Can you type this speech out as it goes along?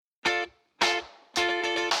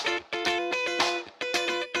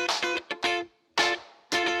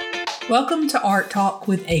Welcome to Art Talk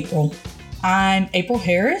with April. I'm April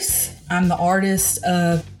Harris. I'm the artist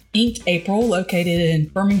of Inked April, located in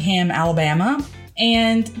Birmingham, Alabama.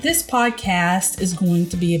 And this podcast is going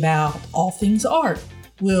to be about all things art.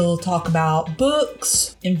 We'll talk about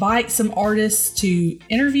books, invite some artists to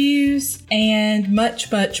interviews, and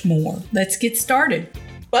much, much more. Let's get started.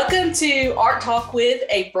 Welcome to Art Talk with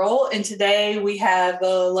April. And today we have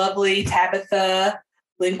the lovely Tabatha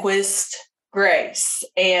Lendquvist-Grace.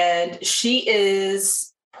 And she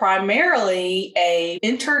is primarily a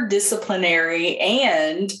interdisciplinary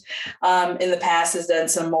and in the past has done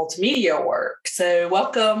some multimedia work. So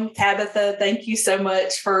welcome, Tabatha. Thank you so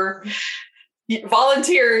much for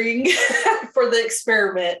volunteering for the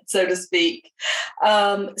experiment, so to speak.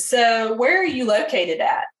 So where are you located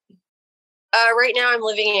at? Right now I'm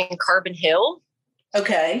living in Carbon Hill.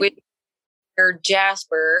 Okay. Near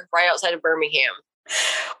Jasper, right outside of Birmingham.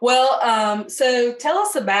 Well, so tell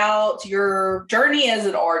us about your journey as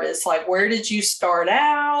an artist. Like, where did you start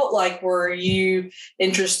out? Like, were you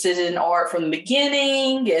interested in art from the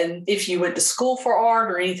beginning? And if you went to school for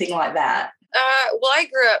art or anything like that? Well, I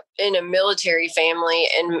grew up in a military family,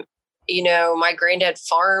 and, my granddad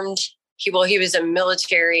farmed. He was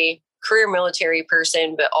a career military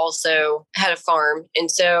person, but also had a farm. And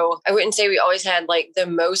so I wouldn't say we always had like the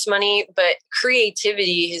most money, but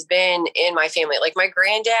creativity has been in my family. Like my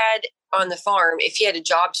granddad on the farm, if he had a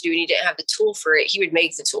job to do and he didn't have the tool for it, he would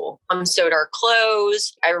make the tool. Sewed our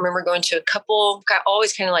clothes. I remember going to a couple,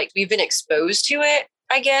 always kind of like we've been exposed to it.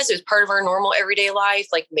 I guess it was part of our normal everyday life,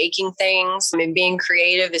 like making things and being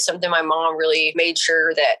creative is something my mom really made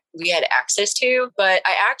sure that we had access to. But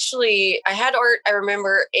I had art, I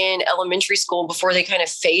remember in elementary school before they kind of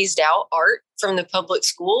phased out art from the public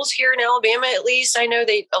schools here in Alabama. At least I know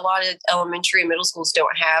a lot of elementary and middle schools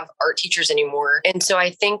don't have art teachers anymore. And so I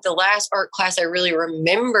think the last art class I really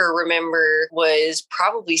remember was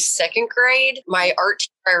probably second grade. My art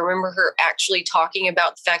teacher, I remember her actually talking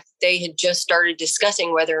about the fact that they had just started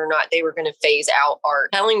discussing whether or not they were going to phase out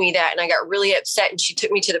art, telling me that. And I got really upset, and she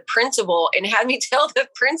took me to the principal and had me tell the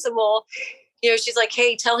principal, she's like,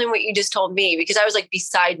 hey, tell him what you just told me, because I was like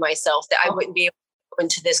beside myself that I wouldn't be able to go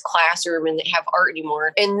into this classroom and have art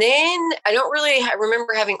anymore. And then I don't really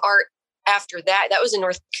remember having art after that. That was in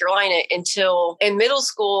North Carolina until in middle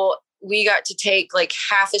school. We got to take like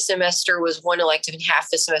half a semester was one elective and half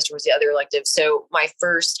the semester was the other elective. So my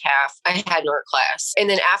first half, I had an art class. And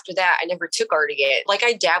then after that, I never took art again. Like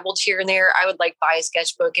I dabbled here and there. I would like buy a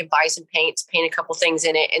sketchbook and buy some paints, paint a couple things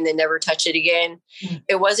in it, and then never touch it again. Mm-hmm.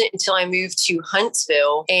 It wasn't until I moved to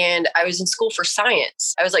Huntsville and I was in school for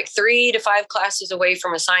science. I was like 3 to 5 classes away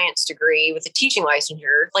from a science degree with a teaching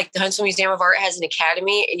licensure. Like the Huntsville Museum of Art has an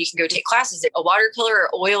academy and you can go take classes, a watercolor or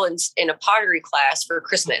oil and a pottery class for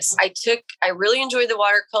Christmas. I really enjoyed the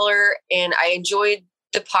watercolor and I enjoyed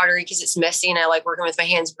the pottery because it's messy and I like working with my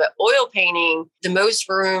hands, but oil painting, the most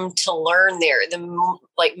room to learn there,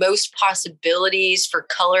 most possibilities for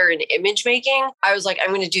color and image making. I was like,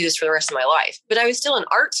 I'm going to do this for the rest of my life. But I was still in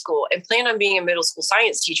art school and planned on being a middle school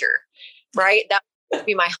science teacher, right? That would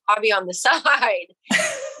be my hobby on the side.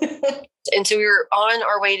 And so we were on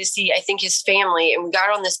our way to see, I think, his family, and we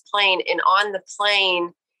got on this plane, and on the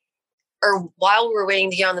plane, or while we were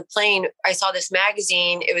waiting to get on the plane, I saw this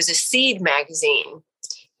magazine. It was a Seed magazine,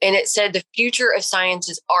 and it said the future of science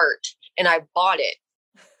is art. And I bought it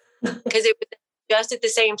because it was just at the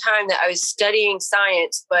same time that I was studying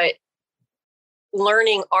science, but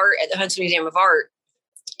learning art at the Huntsville Museum of Art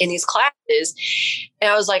in these classes.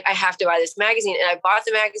 And I was like, I have to buy this magazine. And I bought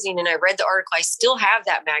the magazine and I read the article. I still have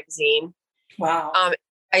that magazine. Wow.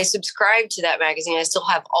 I subscribed to that magazine. I still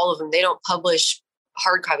have all of them. They don't publish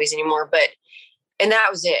hard copies anymore, and that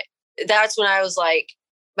was it. That's when I was like,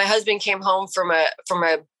 my husband came home from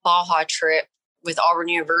a Baja trip with Auburn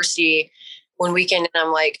University one weekend, and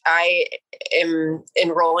I'm like, I am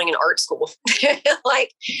enrolling in art school.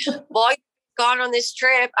 Like, while I've gone on this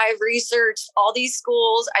trip, I've researched all these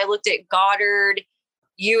schools. I looked at Goddard,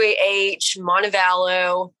 UAH,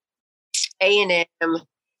 Montevallo, A&M,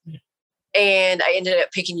 and I ended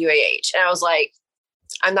up picking UAH. And I was like,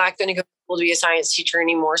 I'm not going to go to be a science teacher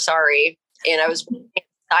anymore. Sorry. And I was at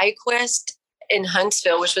SciQuest in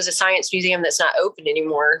Huntsville, which was a science museum that's not open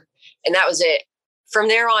anymore. And that was it. From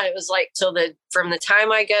there on, it was like from the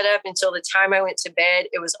time I got up until the time I went to bed,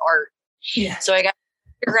 it was art. Yeah. So I got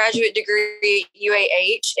a graduate degree at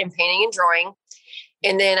UAH in painting and drawing.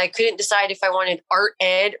 And then I couldn't decide if I wanted art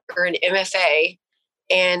ed or an MFA.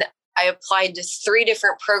 And I applied to 3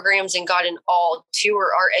 different programs and got in all. 2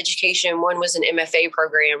 were art education. 1 was an MFA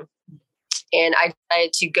program. And I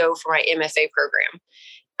decided to go for my MFA program.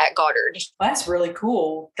 at Goddard. That's really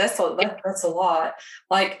cool. That's a lot.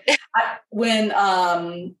 Like when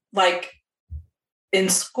like in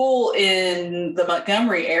school in the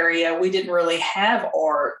Montgomery area, we didn't really have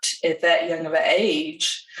art at that young of an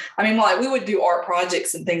age. I mean, like we would do art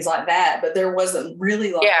projects and things like that, but there wasn't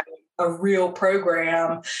really like a real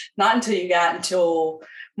program. Not until you got until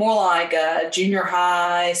more like junior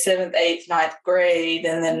high, 7th, 8th, 9th grade,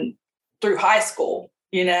 and then through high school,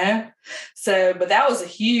 you know? So, but that was a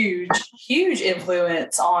huge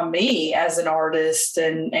influence on me as an artist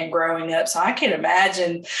and growing up. So I can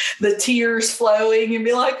imagine the tears flowing and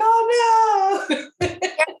be like, oh no.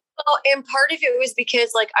 Well, and part of it was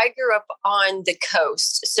because like I grew up on the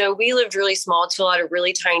coast. So we lived really small to a lot of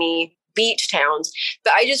really tiny beach towns.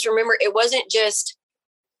 But I just remember it wasn't just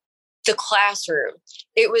the classroom.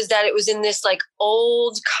 It was that it was in this like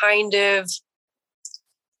old kind of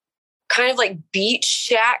like beach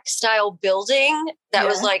shack style building that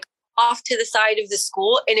was like off to the side of the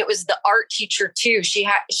school. And it was the art teacher too. She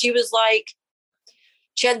had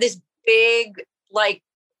this big, like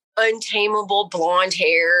untamable blonde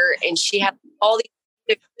hair, and she had all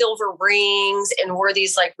these silver rings and wore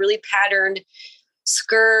these like really patterned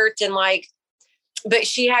skirt and like, but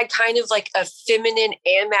she had kind of like a feminine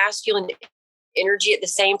and masculine energy at the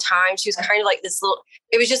same time. She was kind of like this little,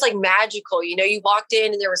 it was just like magical, you know, you walked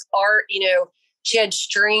in and there was art, you know, she had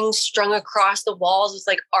strings strung across the walls with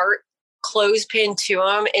like art clothespin to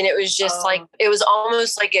them. And it was just like, it was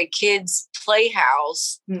almost like a kid's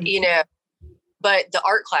playhouse, you know, but the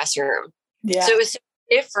art classroom. Yeah. So it was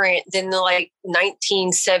different than the like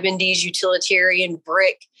 1970s utilitarian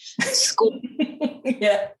brick school.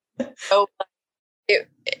 Yeah. So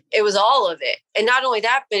it was all of it. And not only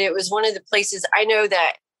that, but it was one of the places I know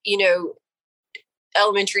that, you know,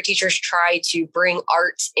 elementary teachers try to bring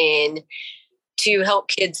arts in to help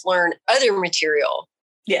kids learn other material,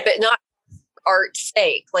 but not art's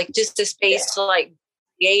sake, like just a space to like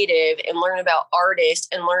creative and learn about artists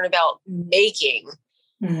and learn about making,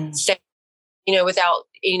 so, you know, without,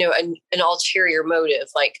 you know, an ulterior motive,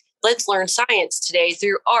 like let's learn science today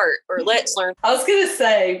through art, or let's learn. I was going to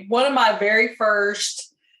say, one of my very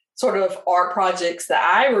first sort of art projects that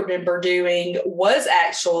I remember doing was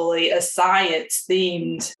actually a science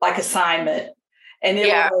themed like assignment. And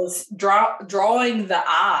it was drawing the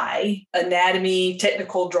eye, anatomy,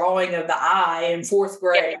 technical drawing of the eye in 4th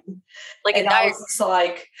grade. Yeah. Like and I was just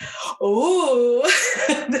like, ooh,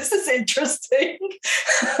 this is interesting.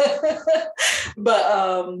 But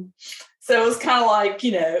so it was kind of like,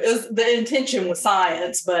 you know, the intention was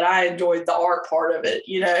science, but I enjoyed the art part of it,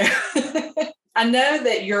 you know. I know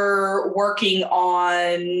that you're working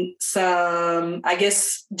on some, I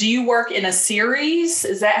guess, do you work in a series?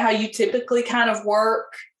 Is that how you typically kind of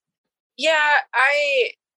work? Yeah,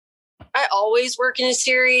 I always work in a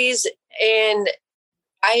series, and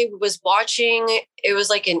I was watching, it was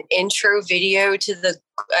like an intro video to the,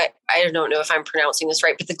 I don't know if I'm pronouncing this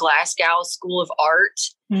right, but the Glasgow School of Art.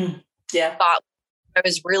 Yeah. I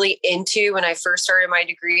was really into when I first started my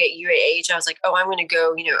degree at UAH. I was like, oh, I'm going to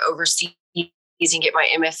go, you know, overseas and get my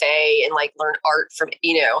MFA and like learn art from,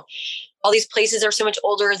 you know, all these places are so much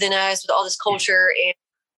older than us with all this culture. And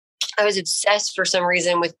I was obsessed for some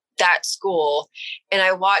reason with that school. And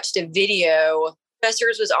I watched a video,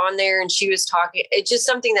 professors was on there, and she was talking. It's just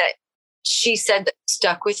something that she said that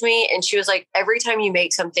stuck with me. And she was like, every time you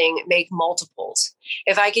make something, make multiples.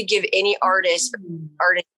 If I could give any artist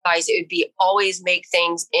advice, it would be always make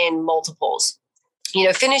things in multiples. You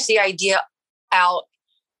know, finish the idea out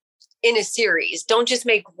in a series. Don't just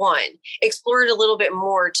make one. Explore it a little bit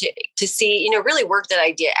more to see, you know, really work that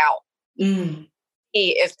idea out.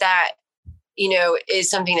 If that, you know, is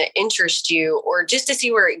something that interests you, or just to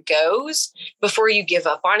see where it goes before you give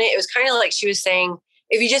up on it. It was kind of like she was saying,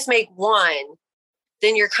 if you just make one,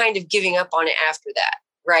 then you're kind of giving up on it after that.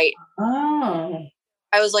 Right. Oh.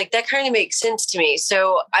 I was like, that kind of makes sense to me.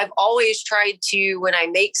 So I've always tried to, when I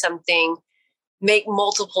make something, make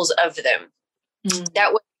multiples of them.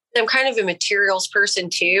 That way, I'm kind of a materials person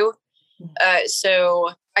too. So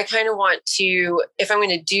I kind of want to, if I'm going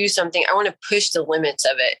to do something, I want to push the limits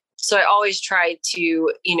of it. So I always try to,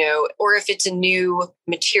 you know, or if it's a new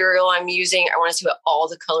material I'm using, I want to see what all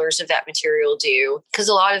the colors of that material do. Because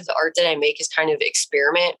a lot of the art that I make is kind of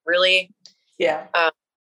experiment, really. Yeah.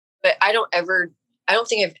 But I don't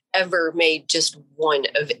think I've ever made just one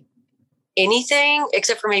of anything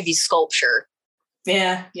except for maybe sculpture.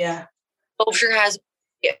 Yeah. Yeah. Sculpture has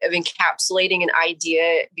of encapsulating an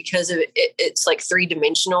idea because of it's like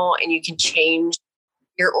 3-dimensional, and you can change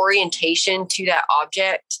your orientation to that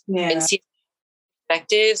object and see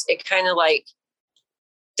perspectives. It kind of like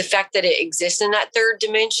the fact that it exists in that third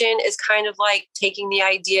dimension is kind of like taking the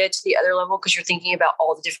idea to the other level because you're thinking about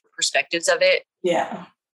all the different perspectives of it. Yeah.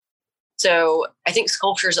 So I think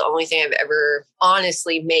sculpture is the only thing I've ever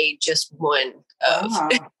honestly made just one of.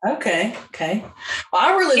 Okay. Well,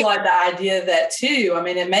 I really like the idea of that too. I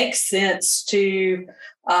mean, it makes sense to,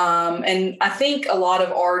 and I think a lot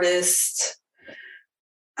of artists,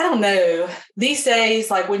 I don't know, these days,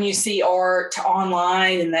 like when you see art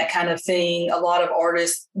online and that kind of thing, a lot of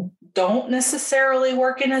artists don't necessarily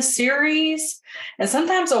work in a series. And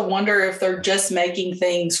sometimes I wonder if they're just making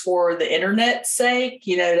things for the internet's sake,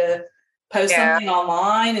 to post something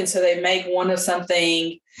online. And so they make one of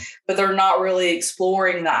something, but they're not really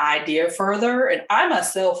exploring the idea further. And I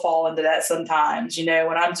myself fall into that sometimes,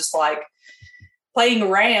 when I'm just like playing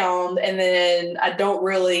around and then I don't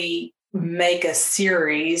really make a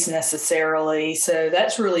series necessarily. So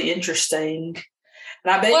that's really interesting.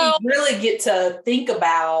 And I bet you really get to think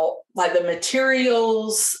about like the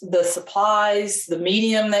materials, the supplies, the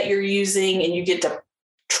medium that you're using, and you get to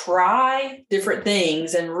try different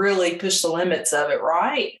things and really push the limits of it,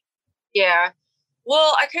 right? Yeah.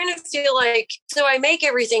 Well, I kind of feel like, so I make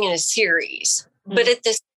everything in a series, but at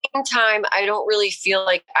the same time, I don't really feel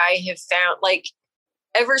like I have found, like,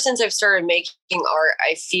 ever since I've started making art,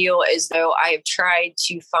 I feel as though I have tried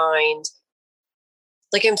to find,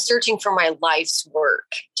 like, I'm searching for my life's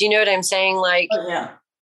work. Do you know what I'm saying? Like,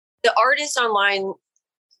 the artists online,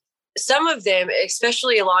 some of them,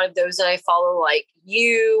 especially a lot of those that I follow, like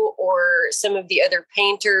you or some of the other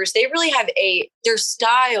painters, they really have their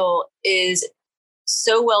style is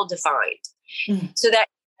so well defined so that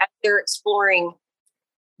they're exploring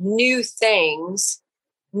new things,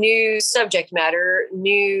 new subject matter,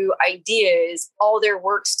 new ideas, all their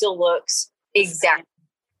work still looks exact.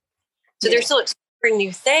 So they're still exploring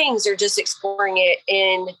new things. They're just exploring it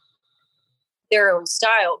in their own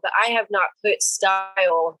style. But I have not put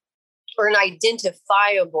style or an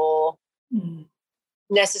identifiable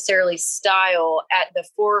necessarily style at the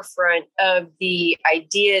forefront of the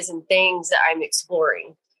ideas and things that I'm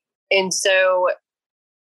exploring. And so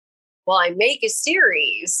while I make a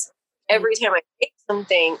series, every time I make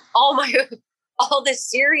something, all the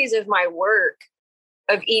series of my work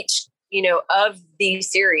of each, of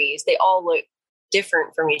these series, they all look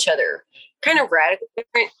different from each other, kind of radically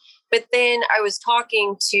different. But then I was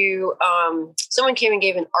talking to someone came and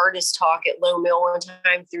gave an artist talk at Low Mill one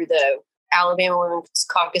time through the Alabama Women's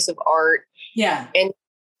Caucus of Art. Yeah.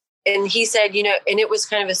 And he said, and it was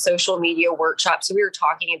kind of a social media workshop. So we were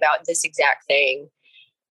talking about this exact thing.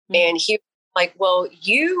 And he was like, well,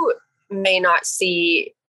 you may not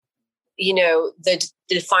see, the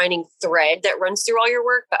defining thread that runs through all your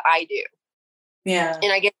work, but I do. Yeah.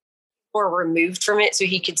 And I get more removed from it so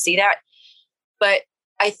he could see that. But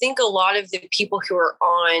I think a lot of the people who are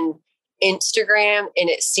on Instagram and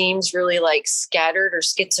it seems really like scattered or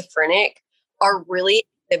schizophrenic are really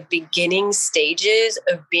the beginning stages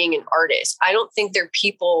of being an artist. I don't think they're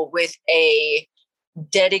people with a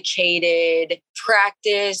dedicated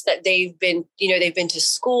practice that they've been to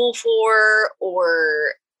school for,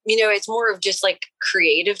 or, it's more of just like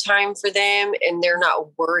creative time for them. And they're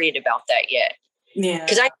not worried about that yet. Yeah.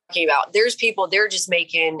 Because I'm talking about there's people, they're just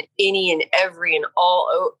making any and every and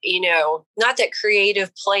all, not that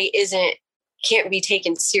creative play can't be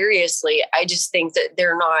taken seriously. I just think that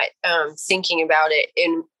they're not thinking about it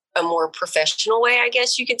in a more professional way, I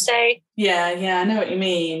guess you could say. Yeah. I know what you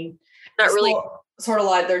mean. Not it's really. Sort of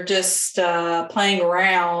like they're just playing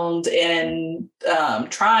around and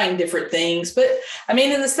trying different things. But I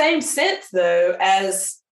mean, in the same sense, though,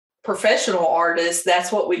 as professional artists,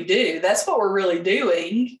 that's what we do. That's what we're really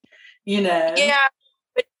doing, Yeah.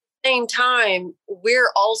 But at the same time,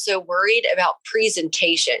 we're also worried about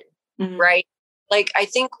presentation, right? Like, I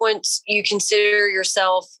think once you consider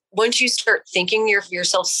yourself, once you start thinking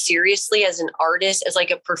yourself seriously as an artist, as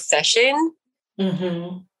like a profession,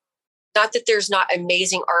 not that there's not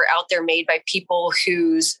amazing art out there made by people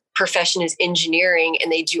whose profession is engineering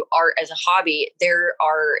and they do art as a hobby. There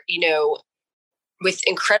are, with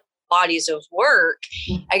incredible bodies of work.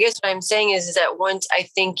 I guess what I'm saying is that once I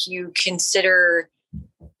think you consider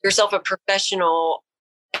yourself a professional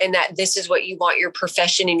and that this is what you want your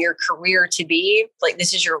profession and your career to be, like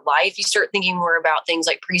this is your life, you start thinking more about things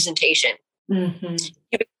like presentation. You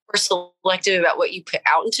be more selective about what you put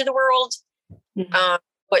out into the world,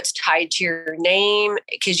 what's tied to your name,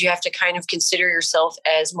 because you have to kind of consider yourself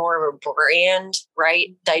as more of a brand,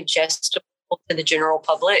 right? Digestible to the general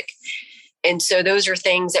public. And so those are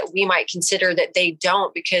things that we might consider that they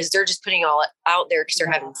don't, because they're just putting all out there because they're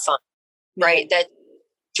having fun, right? That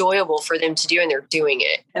enjoyable for them to do, and they're doing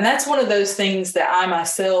it. And that's one of those things that I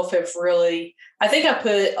myself have really, I think I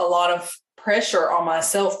put a lot of pressure on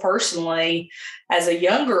myself personally as a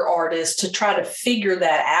younger artist to try to figure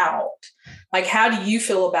that out. Like, how do you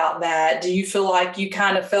feel about that? Do you feel like you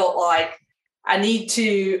kind of felt like I need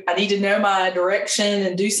to know my direction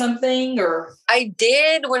and do something? Or I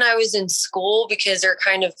did when I was in school, because they're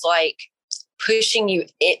kind of like pushing you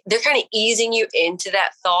in, they're kind of easing you into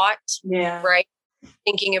that thought. Yeah. Right.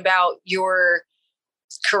 Thinking about your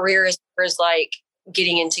career as far as like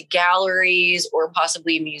getting into galleries or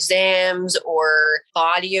possibly museums or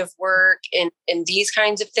body of work and these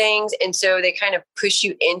kinds of things. And so they kind of push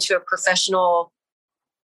you into a professional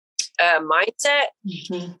mindset.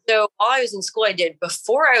 Mm-hmm. So while I was in school, I did.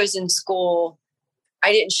 Before I was in school,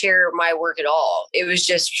 I didn't share my work at all. It was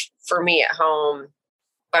just for me at home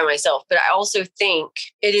by myself. But I also think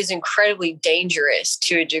it is incredibly dangerous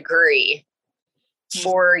to a degree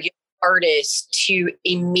for young artists to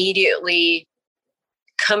immediately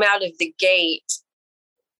come out of the gate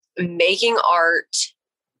making art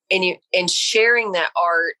and sharing that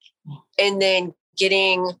art, and then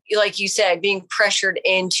getting, like you said, being pressured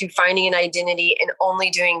into finding an identity and only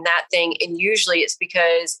doing that thing. And usually it's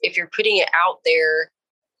because if you're putting it out there,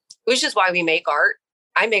 which is why we make art.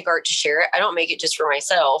 I make art to share it. I don't make it just for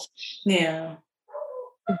myself. Yeah.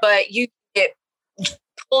 But you get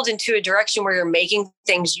pulled into a direction where you're making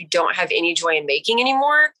things you don't have any joy in making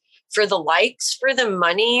anymore, for the likes, for the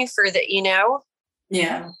money, for the,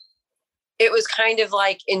 Yeah. It was kind of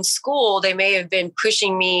like in school, they may have been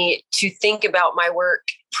pushing me to think about my work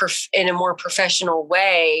in a more professional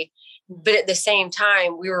way. But at the same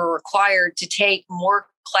time, we were required to take more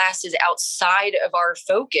classes outside of our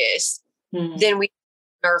focus than we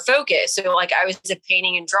our focus. So like, I was a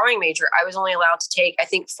painting and drawing major. I was only allowed to take, I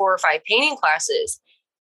think, 4 or 5 painting classes.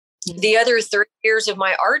 The other 3 years of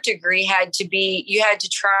my art degree you had to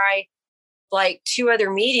try like 2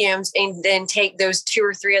 other mediums and then take those 2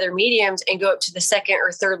 or 3 other mediums and go up to the 2nd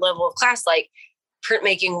or 3rd level of class, like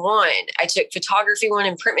printmaking 1. I took photography 1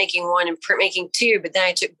 and printmaking 1 and printmaking 2, but then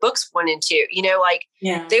I took books 1 and 2,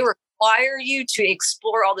 they require you to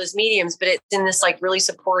explore all those mediums, but it's in this like really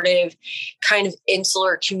supportive kind of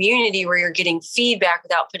insular community where you're getting feedback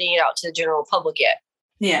without putting it out to the general public yet.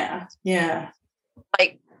 Yeah. Yeah.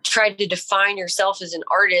 Like, try to define yourself as an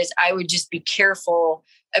artist. I would just be careful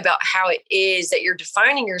about how it is that you're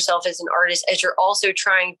defining yourself as an artist, as you're also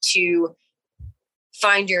trying to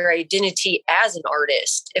find your identity as an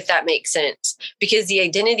artist, if that makes sense. Because the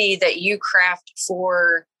identity that you craft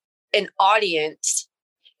for an audience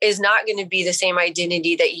is not going to be the same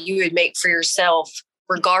identity that you would make for yourself,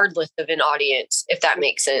 regardless of an audience, if that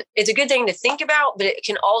makes sense. It's a good thing to think about, but it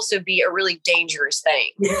can also be a really dangerous thing.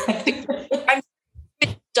 I'm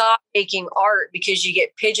stop making art because you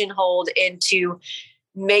get pigeonholed into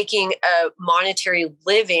making a monetary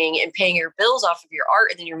living and paying your bills off of your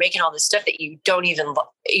art. And then you're making all this stuff that you don't even,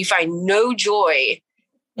 you find no joy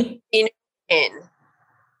in.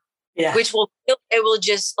 Yeah. Which it will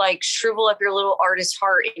just like shrivel up your little artist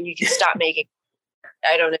heart and you can stop making.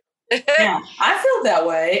 I don't know. Yeah, I feel that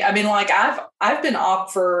way. I mean, like I've been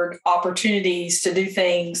offered opportunities to do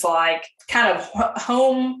things like kind of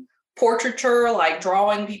home portraiture, like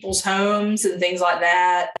drawing people's homes and things like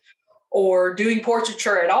that, or doing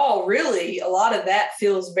portraiture at all. Really, a lot of that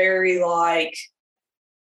feels very like,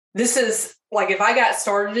 this is like, if I got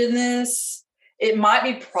started in this, it might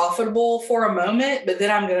be profitable for a moment, but then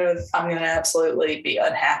I'm gonna absolutely be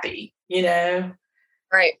unhappy,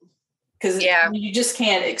 Right. Because you just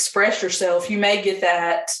can't express yourself. You may get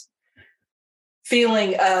that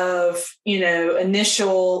feeling of,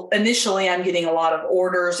 initially I'm getting a lot of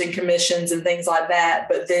orders and commissions and things like that,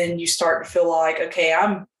 but then you start to feel like, okay,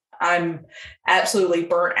 I'm absolutely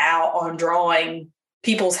burnt out on drawing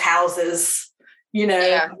people's houses,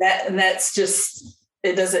 that's just,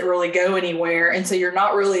 it doesn't really go anywhere. And so you're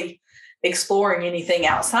not really exploring anything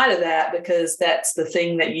outside of that, because that's the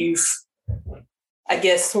thing that you've, I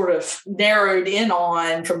guess, sort of narrowed in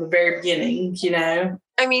on from the very beginning,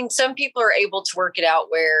 I mean, some people are able to work it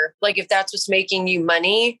out where, like, if that's what's making you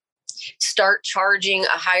money, start charging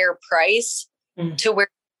a higher price to where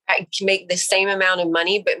I can make the same amount of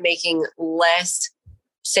money, but making less,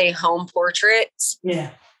 say, home portraits.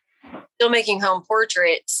 Yeah. Still making home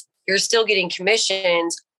portraits. You're still getting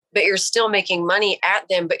commissions, but you're still making money at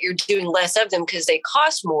them, but you're doing less of them because they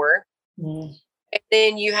cost more. And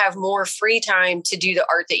then you have more free time to do the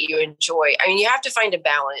art that you enjoy. I mean, you have to find a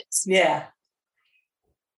balance. Yeah.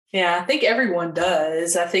 Yeah, I think everyone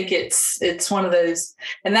does. I think it's one of those,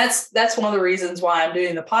 and that's one of the reasons why I'm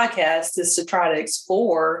doing the podcast, is to try to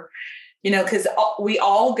explore, Because we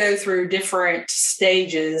all go through different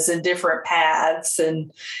stages and different paths,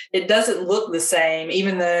 and it doesn't look the same,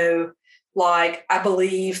 even though, like, I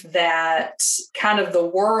believe that kind of the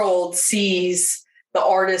world sees the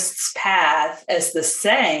artist's path as the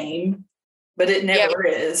same, but it never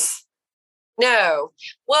is. No.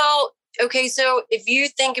 Well, okay, so if you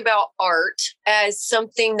think about art as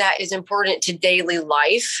something that is important to daily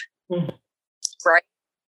life, right?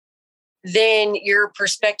 Then your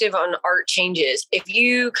perspective on art changes. If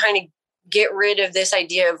you kind of get rid of this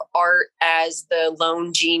idea of art as the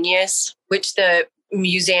lone genius, which the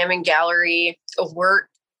museum and gallery work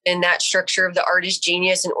in that structure of the artist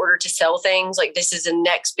genius in order to sell things, like this is the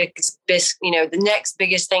next the next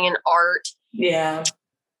biggest thing in art. Yeah.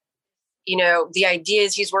 The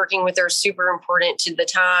ideas he's working with are super important to the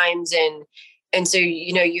times. And so,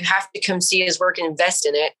 you have to come see his work and invest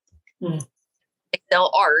in it.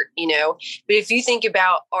 Sell art, but if you think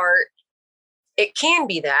about art, it can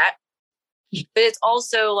be that, but it's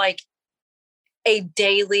also like a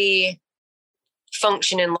daily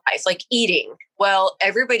function in life, like eating. Well,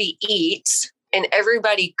 everybody eats and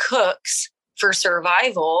everybody cooks for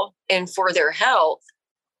survival and for their health.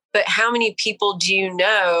 But how many people do you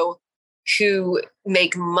know who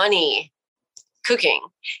make money cooking?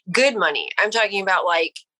 Good money. I'm talking about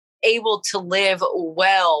like able to live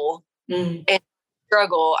well and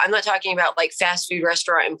struggle. I'm not talking about like fast food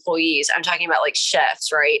restaurant employees. I'm talking about like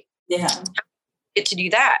chefs, right? Yeah. Get to do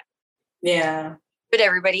that. Yeah. But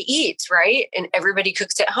everybody eats, right? And everybody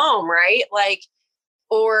cooks at home, right? Like,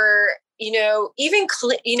 or, even,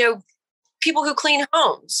 people who clean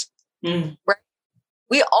homes, right?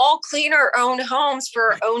 We all clean our own homes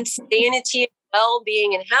for our own sanity and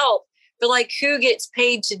well-being and health. But like, who gets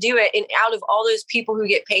paid to do it? And out of all those people who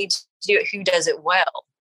get paid to do it, who does it well?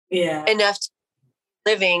 Yeah. Enough to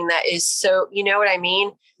living that is so, you know what I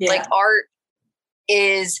mean? Yeah. Like art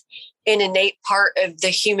is an innate part of the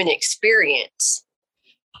human experience.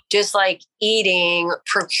 Just like eating,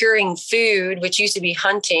 procuring food, which used to be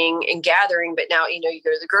hunting and gathering, but now, you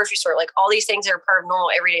go to the grocery store, like all these things that are part of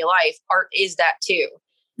normal everyday life. Art is that too.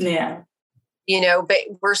 Yeah. But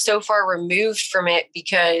we're so far removed from it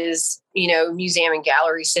because, museum and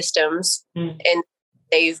gallery systems, and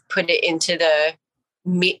they've put it into the,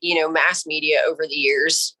 mass media over the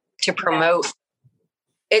years to promote.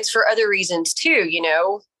 Yeah. It's for other reasons too.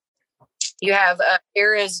 You have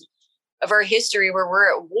eras of our history where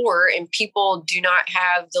we're at war and people do not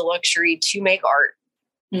have the luxury to make art.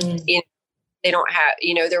 They don't have,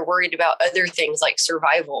 they're worried about other things like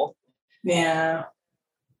survival. Yeah,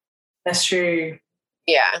 that's true.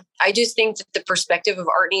 Yeah. I just think that the perspective of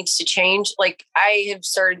art needs to change. Like I have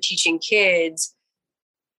started teaching kids,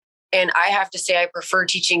 and I have to say I prefer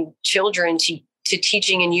teaching children to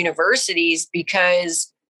teaching in universities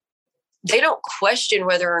because they don't question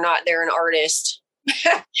whether or not they're an artist.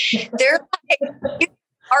 They're like,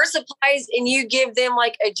 art supplies, and you give them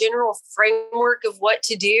like a general framework of what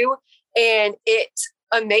to do, and it's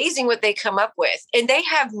amazing what they come up with, and they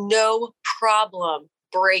have no problem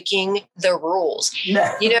breaking the rules.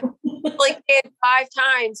 No. Like they had 5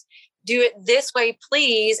 times, do it this way,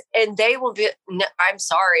 please, and they will be, no, I'm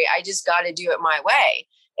sorry, I just got to do it my way.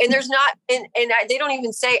 And there's not, and they don't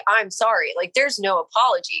even say I'm sorry. Like there's no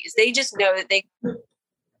apologies. They just know that they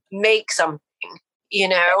make something.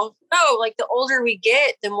 Like the older we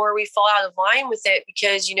get, the more we fall out of line with it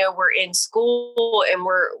because, we're in school and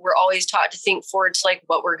we're always taught to think forward to like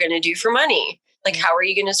what we're going to do for money. Like, how are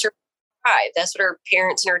you going to survive? That's what our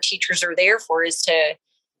parents and our teachers are there for, is to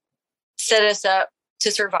set us up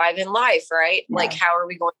to survive in life. Right. Yeah. Like, how are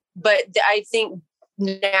we going? But I think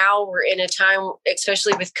now we're in a time,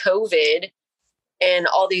 especially with COVID and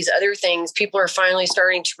all these other things, people are finally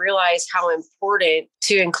starting to realize how important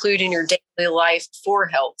to include in your daily life for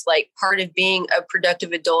health. Like part of being a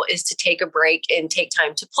productive adult is to take a break and take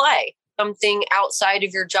time to play. Something outside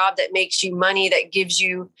of your job that makes you money, that gives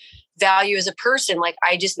you value as a person. Like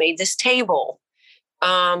I just made this table.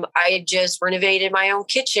 I just renovated my own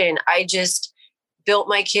kitchen. I just built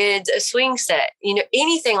my kids a swing set.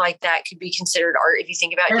 Anything like that could be considered art if you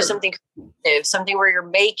think about it. Just something creative, something where you're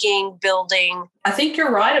making, building. I think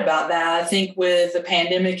you're right about that. I think with the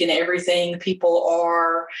pandemic and everything, people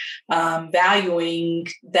are valuing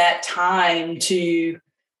that time to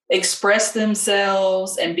express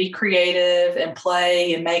themselves and be creative and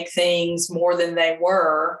play and make things more than they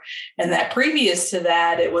were. And that previous to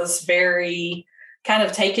that, it was very kind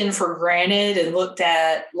of taken for granted and looked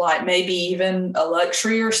at like maybe even a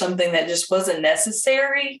luxury or something that just wasn't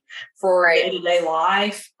necessary for day-to-day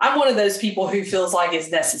life. I'm one of those people who feels like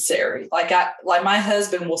it's necessary. Like my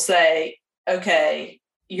husband will say, okay,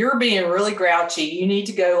 you're being really grouchy. You need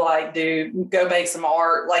to go go make some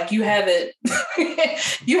art. Like you haven't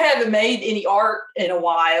made any art in a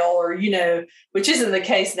while, or, which isn't the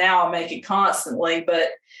case now. I make it constantly,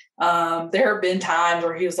 but there have been times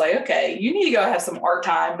where he was like, okay, you need to go have some art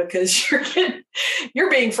time because you're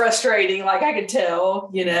being frustrating. Like I could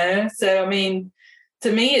tell, so, I mean,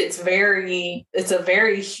 to me, it's a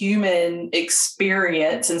very human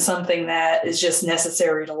experience and something that is just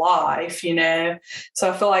necessary to life, So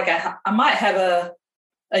I feel like I might have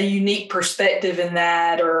a unique perspective in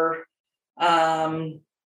that, or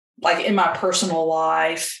like in my personal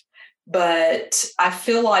life. But I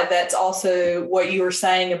feel like that's also what you were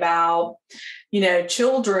saying about,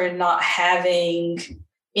 children not having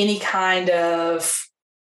any kind of,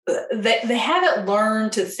 they haven't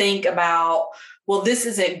learned to think about, well, this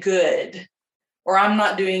isn't good, or I'm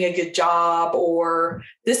not doing a good job, or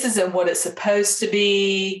this isn't what it's supposed to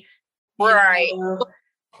be. Right.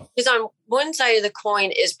 Because on one side of the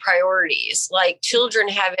coin is priorities. Like children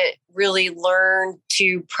haven't really learned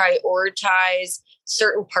to prioritize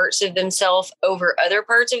certain parts of themselves over other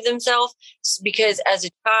parts of themselves, because as a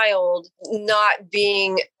child, not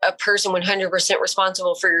being a person 100%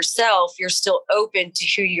 responsible for yourself, you're still open to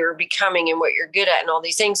who you're becoming and what you're good at and all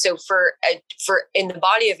these things. So for in the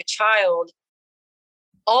body of a child,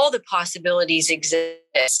 all the possibilities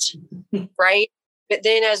exist, right? But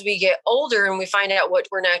then as we get older and we find out what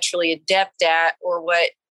we're naturally adept at, or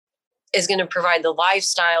what is going to provide the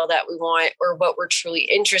lifestyle that we want, or what we're truly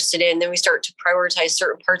interested in, then we start to prioritize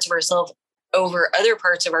certain parts of ourselves over other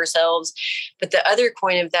parts of ourselves. But the other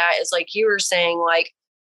coin of that is, like you were saying, like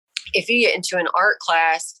if you get into an art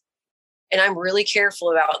class, and I'm really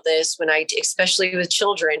careful about this especially with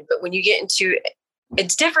children, but when you get into,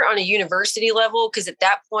 it's different on a university level, because at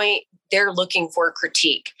that point they're looking for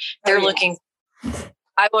critique. They're looking,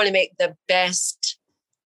 I want to make the best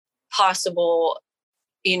possible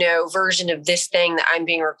version of this thing that I'm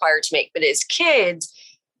being required to make. But as kids,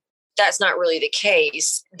 that's not really the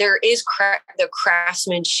case. There is the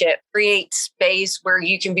craftsmanship, create space where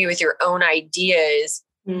you can be with your own ideas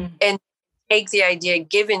and take the idea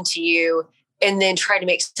given to you and then try to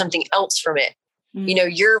make something else from it.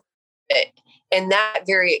 And that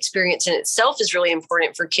very experience in itself is really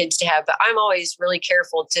important for kids to have. But I'm always really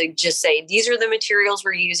careful to just say, these are the materials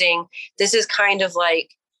we're using. This is kind of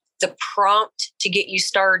like the prompt to get you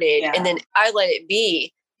started. Yeah. And then I let it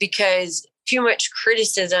be, because too much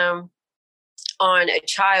criticism on a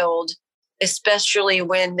child, especially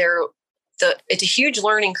when it's a huge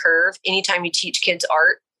learning curve anytime you teach kids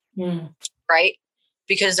art, right?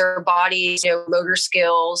 Because their bodies, motor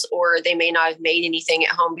skills, or they may not have made anything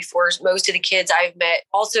at home before. Most of the kids I've met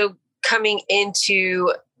also coming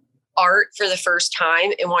into art for the first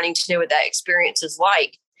time and wanting to know what that experience is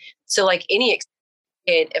like. So like any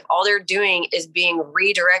kid, if all they're doing is being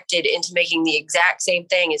redirected into making the exact same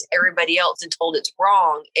thing as everybody else and told it's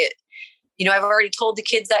wrong, I've already told the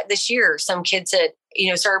kids that this year. Some kids said,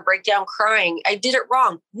 started break down crying. I did it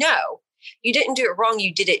wrong. No, you didn't do it wrong.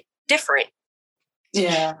 You did it different.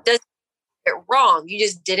 Yeah. Does it wrong. You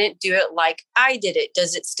just didn't do it like I did it.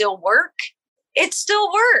 Does it still work? It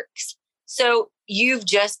still works. So you've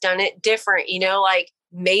just done it different. Like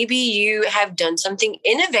maybe you have done something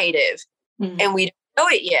innovative and we don't know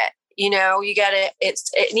it yet.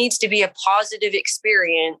 It needs to be a positive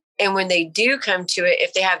experience. And when they do come to it,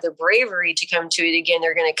 if they have the bravery to come to it again,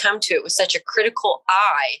 they're going to come to it with such a critical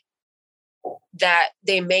eye that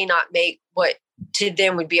they may not make what to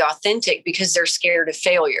them would be authentic, because they're scared of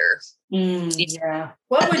failure. Yeah.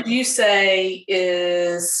 What would you say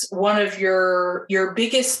is one of your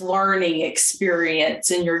biggest learning experience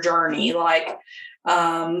in your journey? Like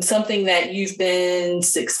something that you've been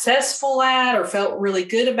successful at or felt really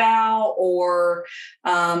good about, or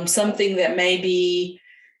something that maybe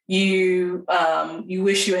you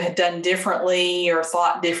wish you had done differently or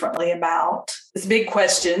thought differently about? It's a big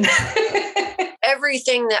question.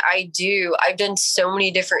 Everything that I do, I've done so many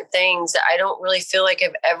different things that I don't really feel like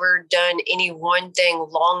I've ever done any one thing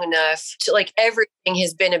long enough to, like, everything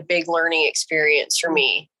has been a big learning experience for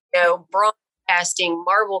me. Bronze casting,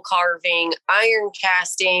 marble carving, iron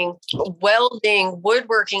casting, welding,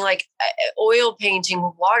 woodworking, like oil painting,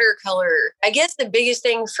 watercolor. I guess the biggest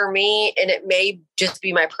thing for me, and it may just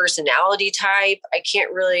be my personality type, I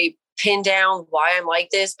can't really pin down why I'm like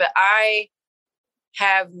this, but I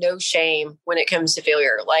have no shame when it comes to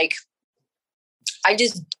failure. Like I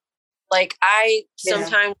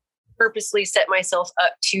sometimes purposely set myself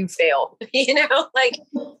up to fail, like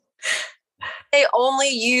they only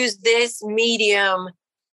use this medium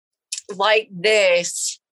like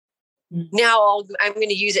this. Now I'm going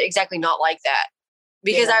to use it exactly not like that.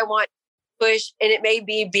 because I want to push, and it may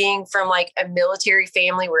be being from like a military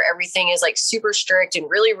family where everything is like super strict and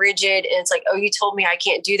really rigid. And it's like, oh, you told me I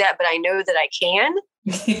can't do that, but I know that I can.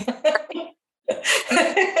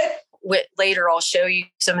 Later, I'll show you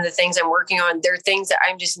some of the things I'm working on. They're things that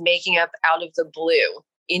I'm just making up out of the blue.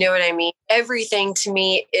 You know what I mean? Everything to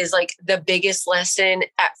me is like the biggest lesson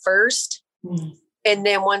at first. Mm. And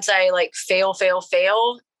then once I like fail,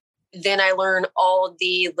 then I learn all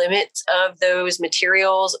the limits of those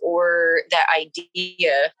materials or that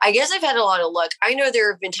idea. I guess I've had a lot of luck. I know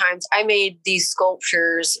there have been times I made these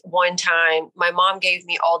sculptures one time. My mom gave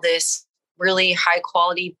me all this really high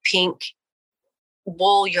quality pink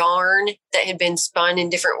wool yarn that had been spun in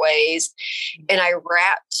different ways. And I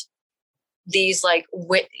wrapped these like,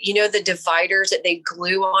 the dividers that they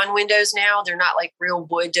glue on windows now, they're not like real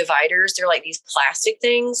wood dividers. They're like these plastic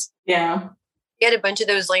things. Yeah. I had a bunch of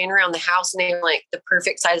those laying around the house, and they were like the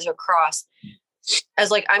perfect size of a cross. I was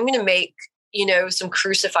like, I'm going to make, some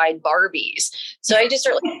crucified Barbies. So I just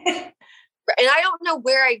started and I don't know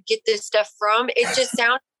where I get this stuff from.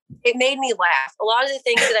 It made me laugh. A lot of the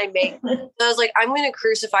things that I make, so I was like, I'm going to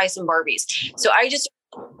crucify some Barbies. So I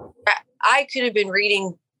could have been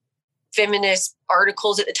reading feminist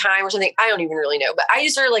articles at the time or something. I don't even really know, but I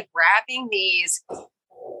just started like wrapping these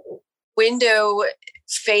window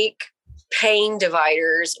fake pane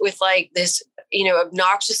dividers with like this,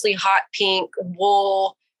 obnoxiously hot pink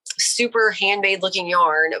wool, super handmade looking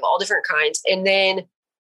yarn of all different kinds. And then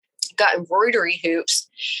got embroidery hoops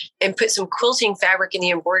and put some quilting fabric in the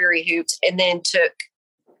embroidery hoops. And then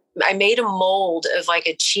I made a mold of like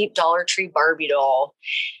a cheap Dollar Tree Barbie doll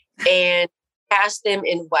and cast them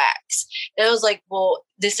in wax. And I was like, well,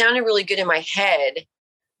 this sounded really good in my head,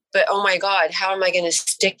 but oh my God, how am I going to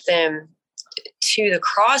stick them to the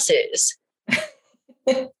crosses?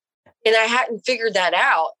 And I hadn't figured that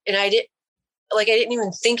out. And I didn't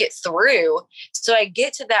even think it through. So I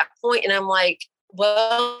get to that point and I'm like,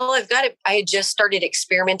 well, I had just started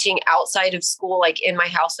experimenting outside of school, like in my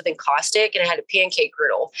house with encaustic, and I had a pancake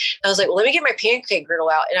griddle. And I was like, well, let me get my pancake griddle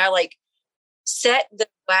out. And I like set the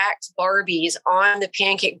wax Barbies on the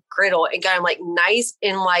pancake griddle and got them like nice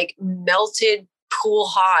and like melted pool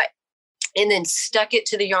hot, and then stuck it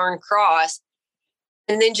to the yarn cross,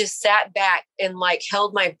 and then just sat back and like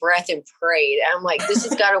held my breath and prayed. And I'm like, this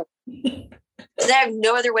has got to I have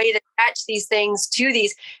no other way to attach these things to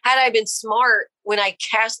these. Had I been smart when I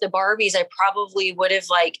cast the Barbies, I probably would have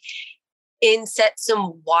like inset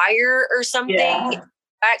some wire or something. Yeah.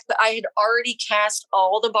 But I had already cast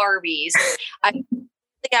all the Barbies. I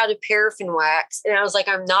took out a paraffin wax, and I was like,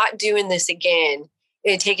 I'm not doing this again.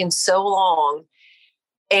 It had taken so long,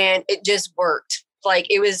 and it just worked. Like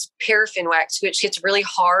it was paraffin wax, which gets really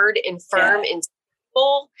hard and firm and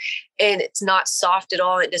and it's not soft at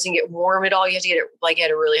all. It doesn't get warm at all. You have to get it like at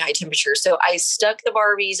a really high temperature. So I stuck the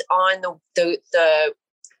Barbies on the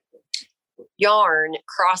yarn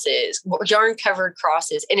covered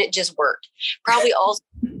crosses, and it just worked. Probably also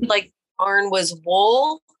like yarn was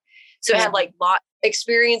wool. So it had like lot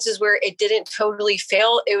experiences where it didn't totally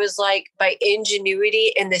fail. It was like by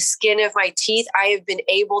ingenuity and the skin of my teeth, I have been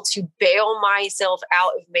able to bail myself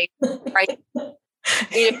out of making right.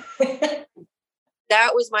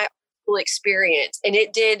 That was my whole experience, and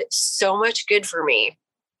it did so much good for me.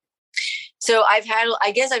 So I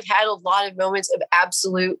guess I've had a lot of moments of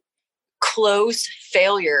absolute close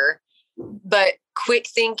failure, but quick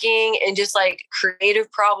thinking and just like creative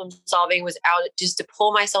problem solving was out just to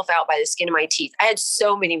pull myself out by the skin of my teeth. I had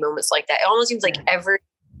so many moments like that. It almost seems like every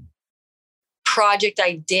project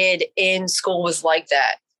I did in school was like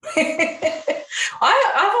that.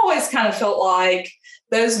 I've always kind of felt like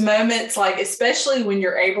those moments, like, especially when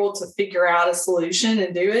you're able to figure out a solution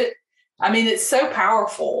and do it. I mean, it's so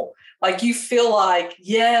powerful. Like you feel like,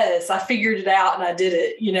 yes, I figured it out and I did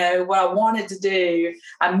it. What I wanted to do,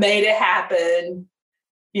 I made it happen,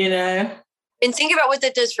 And think about what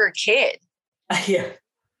that does for a kid. Yeah.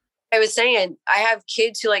 I was saying, I have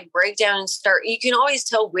kids who like break down and start. You can always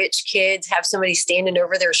tell which kids have somebody standing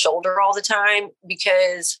over their shoulder all the time,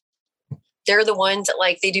 because they're the ones that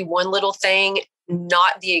like, they do one little thing,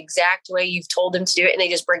 not the exact way you've told them to do it, and they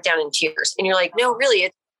just break down in tears. And you're like, no, really,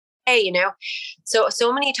 it's okay,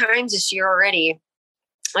 So many times this year already,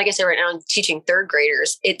 like I said, right now I'm teaching third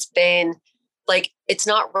graders. It's been like, it's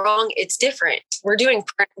not wrong. It's different.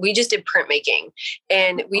 We just did printmaking,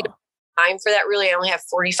 and we don't have time for that really. I only have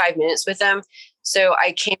 45 minutes with them. So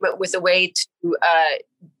I came up with a way to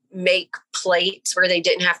make plates where they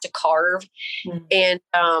didn't have to carve. Mm-hmm. And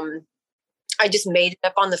I just made it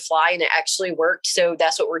up on the fly, and it actually worked. So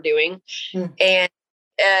that's what we're doing. Mm. And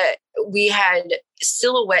we had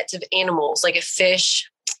silhouettes of animals, like a fish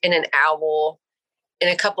and an owl and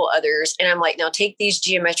a couple others. And I'm like, now take these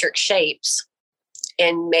geometric shapes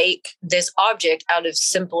and make this object out of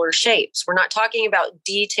simpler shapes. We're not talking about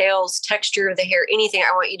details, texture of the hair, anything.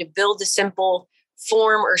 I want you to build the simple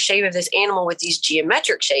form or shape of this animal with these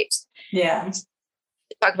geometric shapes. Yeah.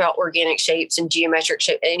 Talk about organic shapes and geometric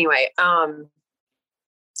shape. Anyway, and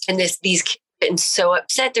these kids getting so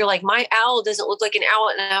upset. They're like, my owl doesn't look like an owl.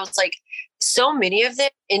 And I was like, so many of them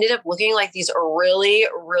ended up looking like these really,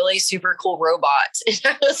 really super cool robots. And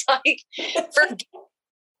I was like,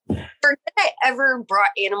 forget I ever brought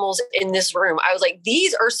animals in this room. I was like,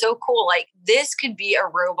 these are so cool. Like, this could be a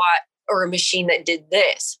robot or a machine that did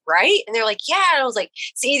this, right? And they're like, yeah. And I was like,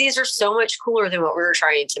 see, these are so much cooler than what we were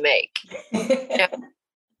trying to make. You know?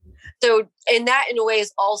 So, and that in a way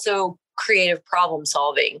is also creative problem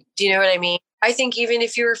solving. Do you know what I mean? I think even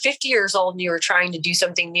if you were 50 years old and you were trying to do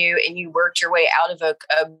something new and you worked your way out of a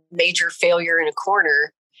major failure in a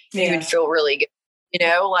corner, you would feel really good. You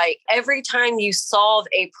know, like every time you solve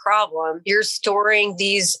a problem, you're storing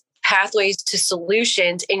these pathways to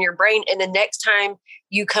solutions in your brain. And the next time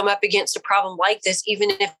you come up against a problem like this,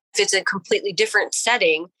 even if it's a completely different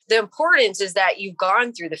setting, the importance is that you've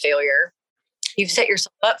gone through the failure. You've set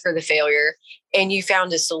yourself up for the failure and you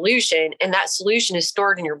found a solution, and that solution is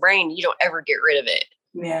stored in your brain. You don't ever get rid of it.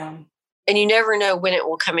 Yeah. And you never know when it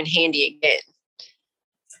will come in handy again.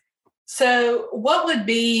 So what would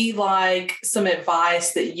be like some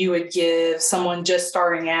advice that you would give someone just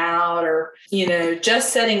starting out or, you know,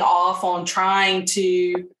 just setting off on trying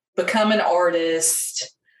to become an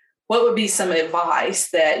artist? What would be some advice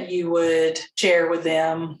that you would share with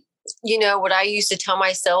them? You know, what I used to tell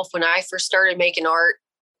myself when I first started making art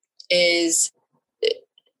is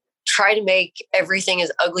try to make everything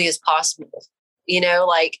as ugly as possible. You know,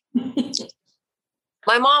 like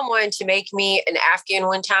my mom wanted to make me an Afghan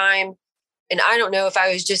one time. And I don't know if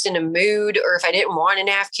I was just in a mood or if I didn't want an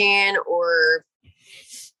Afghan or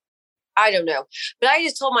I don't know. But I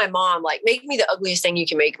just told my mom, like, make me the ugliest thing you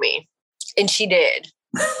can make me. And she did.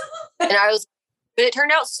 And I was, but it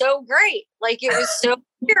turned out so great. Like, it was so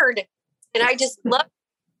weird. And I just loved it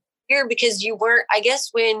here because you weren't, I guess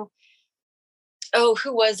when,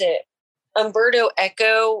 who was it? Umberto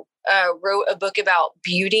Eco wrote a book about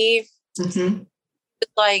beauty. Mm-hmm.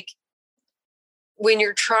 Like, when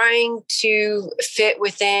you're trying to fit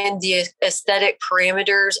within the aesthetic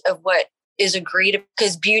parameters of what is agreed,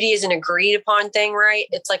 because beauty is an agreed upon thing, right?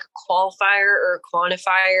 It's like a qualifier or a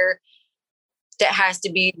quantifier that has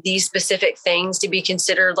to be these specific things to be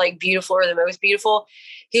considered like beautiful or the most beautiful.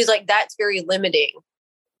 He's like, that's very limiting.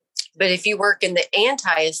 But if you work in the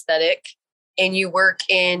anti-aesthetic and you work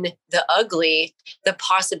in the ugly, the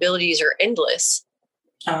possibilities are endless.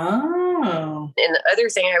 Oh. And the other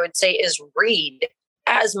thing I would say is read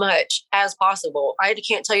as much as possible. I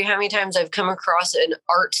can't tell you how many times I've come across an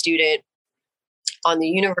art student on the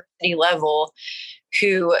university level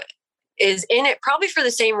who is in it probably for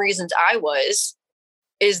the same reasons I was,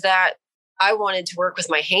 is that I wanted to work with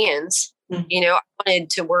my hands. Mm-hmm. You know, I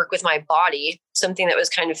wanted to work with my body, something that was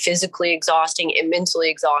kind of physically exhausting and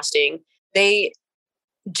mentally exhausting. They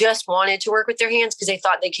just wanted to work with their hands because they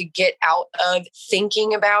thought they could get out of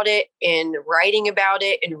thinking about it and writing about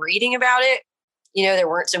it and reading about it. You know, there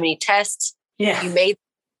weren't so many tests. Yeah.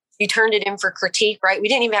 You turned it in for critique, right? We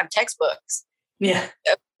didn't even have textbooks. Yeah.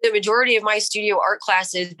 The majority of my studio art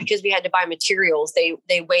classes, because we had to buy materials,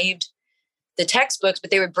 they waived the textbooks,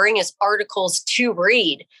 but they would bring us articles to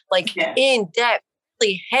read, like in-depth,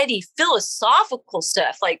 really heady, philosophical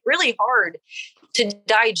stuff, like really hard to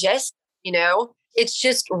digest, you know? It's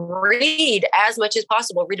just read as much as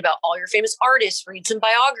possible. Read about all your famous artists, read some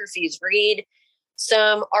biographies, read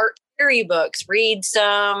some art theory books, read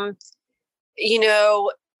some, you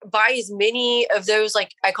know, buy as many of those,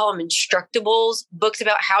 like I call them instructables, books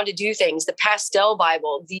about how to do things, the Pastel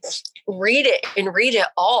Bible, read it and read it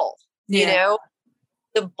all, you know,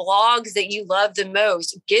 the blogs that you love the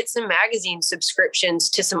most, get some magazine subscriptions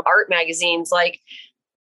to some art magazines, like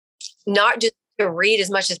not just to read as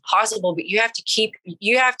much as possible, but you have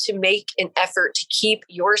to make an effort to keep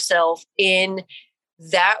yourself in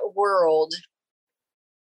that world.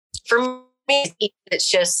 For me, it's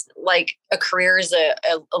just like a career is a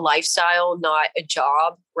lifestyle, not a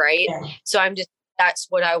job, right? Yeah. So that's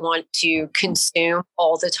what I want to consume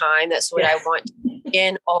all the time. That's what I want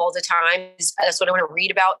in all the time. That's what I want to read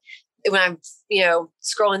about. When I'm, you know,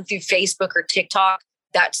 scrolling through Facebook or TikTok,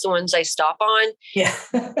 that's the ones I stop on. Yeah.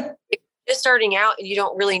 Just starting out and you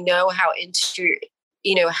don't really know how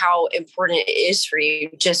how important it is for you.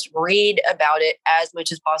 Just read about it as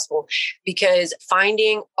much as possible, because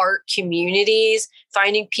finding art communities,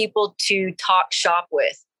 finding people to talk shop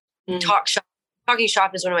with, talking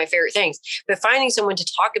shop is one of my favorite things, but finding someone to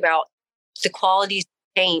talk about the qualities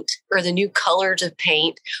of paint or the new colors of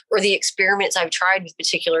paint or the experiments I've tried with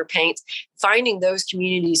particular paints, finding those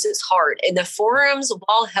communities is hard. And the forums,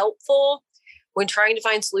 while helpful when trying to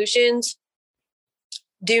find solutions,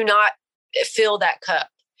 do not fill that cup.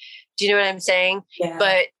 Do you know what I'm saying? Yeah.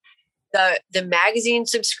 But the magazine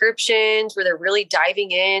subscriptions where they're really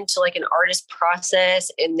diving into like an artist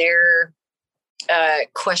process and their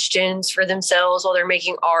questions for themselves while they're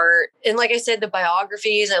making art. And like I said, the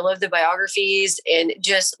biographies, I love the biographies, and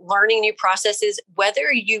just learning new processes,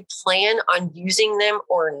 whether you plan on using them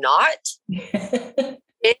or not.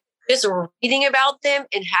 Just reading about them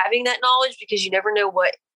and having that knowledge, because you never know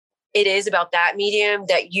what it is about that medium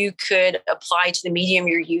that you could apply to the medium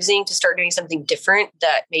you're using to start doing something different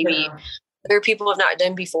that maybe other people have not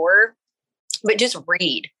done before. But just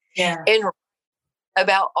read and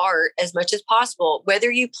about art as much as possible, whether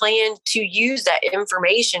you plan to use that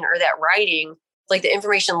information or that writing, like the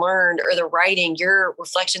information learned or the writing, your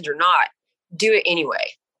reflections or not, do it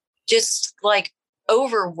anyway. Just like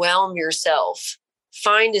overwhelm yourself.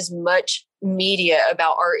 Find as much media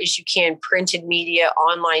about art as you can, printed media,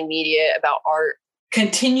 online media about art.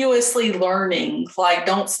 Continuously learning, like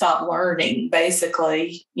don't stop learning,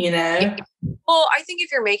 basically, Well, I think if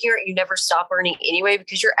you're making art, you never stop learning anyway,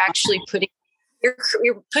 because you're actually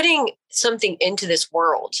you're putting something into this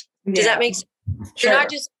world. Does that make sense? Sure. You're not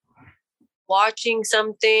just watching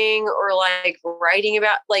something or like writing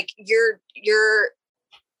about, like you're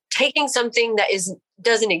taking something that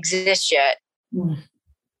doesn't exist yet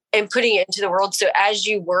and putting it into the world. So as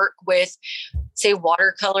you work with, say,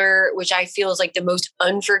 watercolor, which I feel is like the most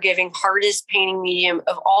unforgiving, hardest painting medium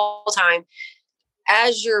of all time,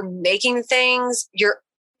 as you're making things,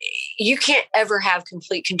 you can't ever have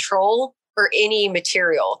complete control or any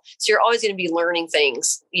material. So you're always going to be learning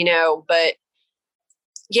things, but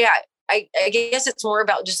yeah, I guess it's more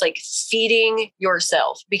about just like feeding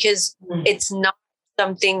yourself, because it's not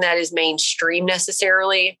something that is mainstream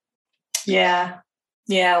necessarily. Yeah.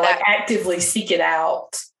 Like actively seek it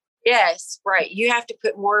out. Yes. Right. You have to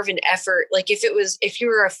put more of an effort. Like if you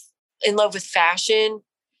were in love with fashion,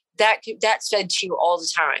 that's fed to you all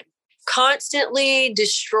the time, constantly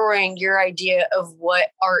destroying your idea of what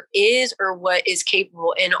art is or what is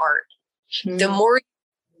capable in art. The more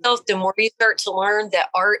you start to learn that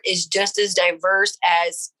art is just as diverse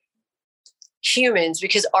as humans,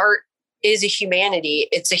 because art is a humanity.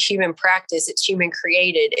 It's a human practice. It's human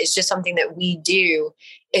created. It's just something that we do.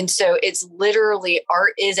 And so it's literally,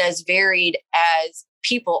 art is as varied as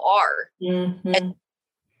people are. Mm-hmm. And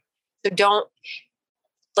so don't,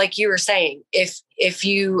 like you were saying, if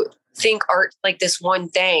you think art like this one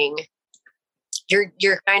thing,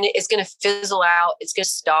 you're kind of, it's going to fizzle out. It's going to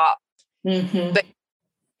stop. Mm-hmm. But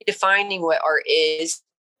defining what art is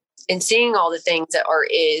and seeing all the things that art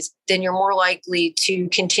is, then you're more likely to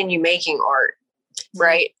continue making art,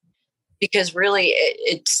 right? Because really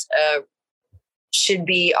it's should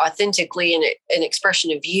be authentically an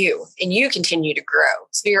expression of you, and you continue to grow.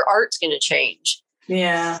 So your art's going to change.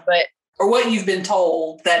 Yeah. Or what you've been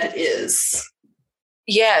told that it is.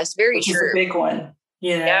 Yes, very Which true. is a big one.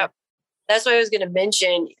 Yeah. That's what I was going to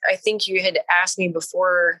mention. I think you had asked me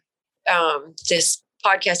before this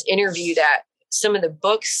podcast interview that some of the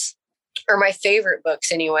books are my favorite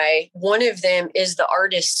books anyway. One of them is The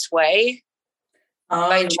Artist's Way.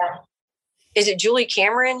 Is it Julie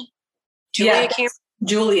Cameron? Cameron?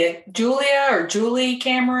 Julie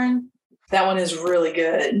Cameron. That one is really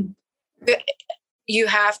good. You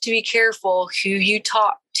have to be careful who you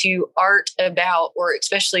talk to art about, or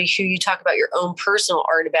especially who you talk about your own personal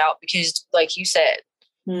art about, because like you said,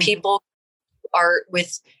 people art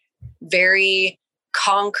with very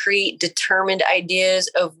concrete, determined ideas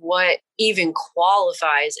of what even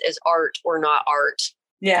qualifies as art or not art.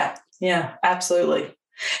 Yeah, absolutely.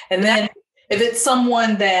 And then if it's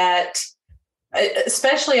someone that,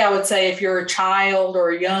 especially I would say if you're a child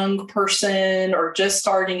or a young person or just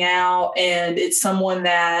starting out, and it's someone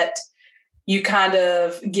that you kind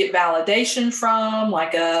of get validation from,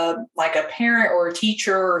 like a parent or a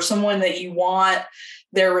teacher or someone that you want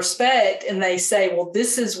their respect, and they say, well,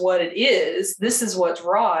 this is what it is. This is what's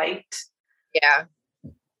right. Yeah.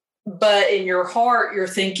 But in your heart, you're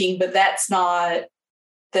thinking, but that's not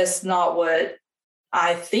what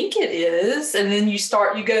I think it is. And then you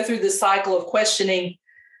go through the cycle of questioning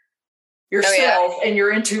yourself and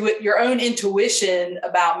your own intuition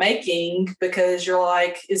about making, because you're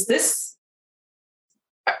like, is this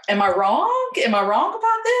am I wrong? Am I wrong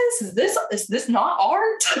about this? Is this not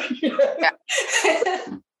art? Yeah.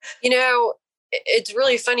 It's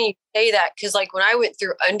really funny you say that, because like when I went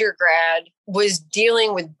through undergrad, was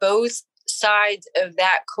dealing with both sides of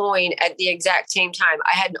that coin at the exact same time.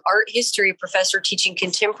 I had an art history professor teaching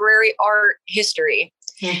contemporary art history,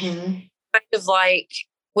 kind of like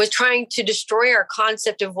was trying to destroy our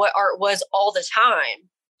concept of what art was all the time.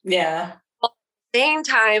 Yeah. At the same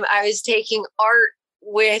time, I was taking art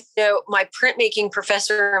with my printmaking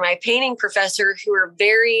professor and my painting professor, who are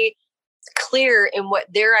very clear in what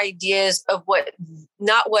their ideas of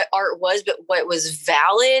not what art was, but what was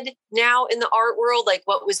valid now in the art world, like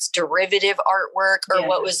what was derivative artwork, or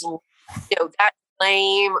what was, that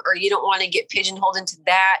lame, or you don't want to get pigeonholed into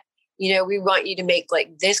that. We want you to make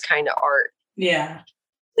like this kind of art. Yeah.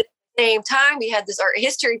 At the same time, we had this art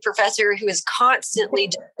history professor who is constantly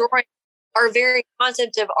destroying our very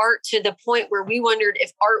concept of art, to the point where we wondered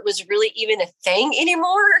if art was really even a thing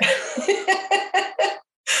anymore.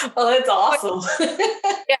 Oh, that's awesome.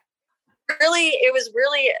 Yeah, really, it was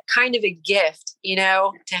really kind of a gift,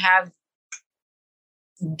 to have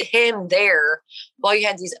him there while you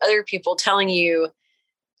had these other people telling you,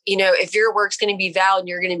 if your work's going to be valid and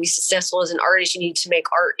you're going to be successful as an artist, you need to make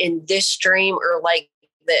art in this stream or like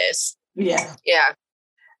this. Yeah. Yeah.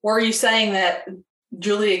 Were you saying that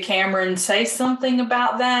Julia Cameron says something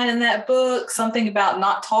about that in that book? Something about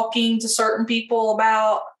not talking to certain people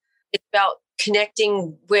about? It's about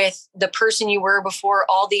connecting with the person you were before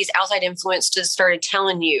all these outside influences started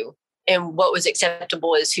telling you, and what was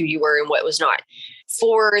acceptable as who you were and what was not.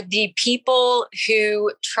 For the people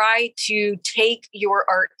who try to take your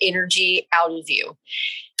art energy out of you,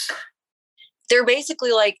 they're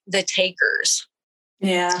basically like the takers.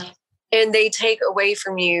 Yeah. And they take away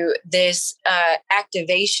from you this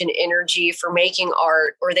activation energy for making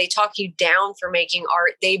art, or they talk you down for making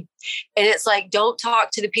art. And it's like, don't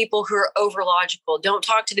talk to the people who are over logical. Don't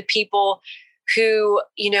talk to the people who,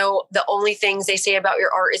 the only things they say about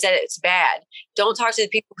your art is that it's bad. Don't talk to the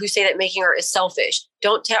people who say that making art is selfish.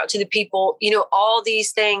 Don't talk to the people, all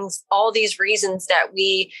these things, all these reasons that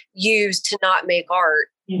we use to not make art.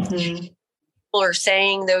 Mm-hmm. People are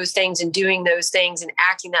saying those things and doing those things and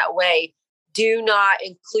acting that way. Do not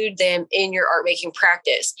include them in your art making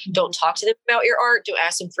practice. Don't talk to them about your art. Don't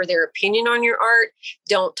ask them for their opinion on your art.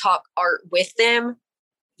 Don't talk art with them.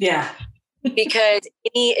 Yeah. Because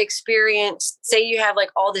any experience, say you have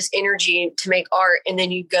like all this energy to make art, and then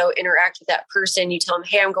you go interact with that person, you tell them,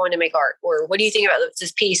 hey, I'm going to make art, or what do you think about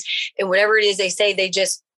this piece? And whatever it is they say, they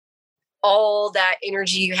just, all that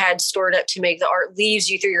energy you had stored up to make the art leaves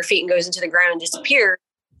you through your feet and goes into the ground and disappears.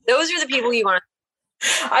 Those are the people you want.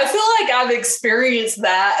 I feel like I've experienced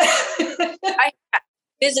that. I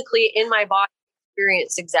physically in my body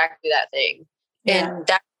experienced exactly that thing. Yeah. And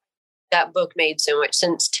that book made so much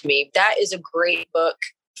sense to me. That is a great book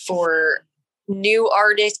for new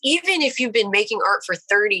artists. Even if you've been making art for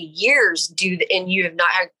 30 years, and you have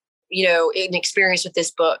not had, an experience with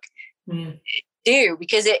this book, do,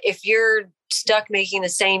 because if you're stuck making the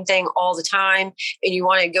same thing all the time and you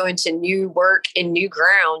want to go into new work and new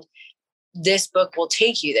ground, this book will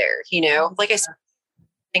take you there, like I said,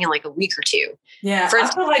 in like a week or two. Yeah.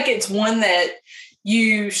 I feel like it's one that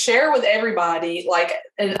you share with everybody.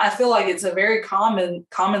 And I feel like it's a very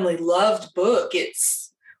commonly loved book.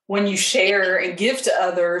 It's when you share and give to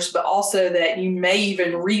others, but also that you may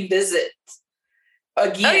even revisit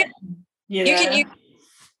again.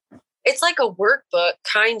 It's like a workbook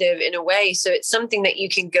kind of in a way. So it's something that you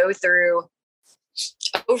can go through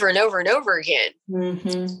over and over and over again.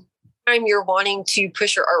 Mm-hmm. Time you're wanting to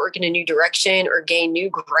push your artwork in a new direction or gain new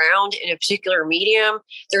ground in a particular medium,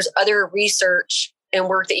 there's other research and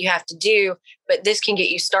work that you have to do, but this can get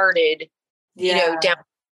you started, down.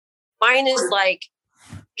 Mine is like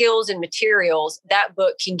skills and materials. That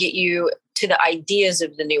book can get you to the ideas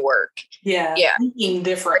of the new work. Yeah. Thinking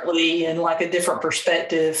differently and like a different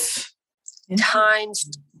perspective. Times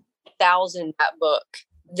 1,000 that book.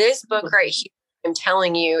 This book right here, I'm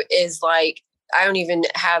telling you, is like, I don't even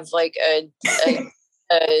have like a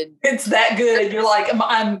it's that good. You're like,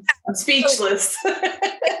 I'm speechless.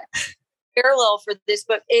 Parallel for this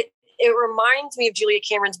book. It reminds me of Julia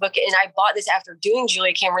Cameron's book, and I bought this after doing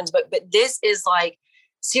Julia Cameron's book, but this is like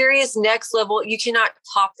serious next level. You cannot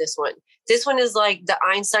top this one. This one is like the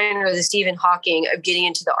Einstein or the Stephen Hawking of getting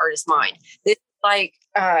into the artist's mind. This is like,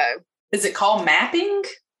 is it called Mapping?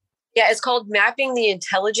 Yeah, it's called Mapping the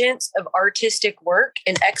Intelligence of Artistic Work,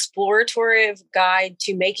 an exploratory guide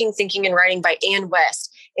to making, thinking, and writing by Ann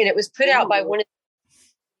West. And it was put out by one of the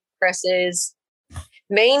presses,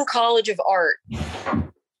 Maine College of Art.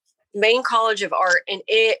 Maine College of Art. And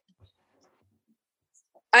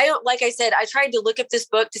like I said, I tried to look up this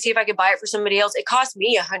book to see if I could buy it for somebody else. It cost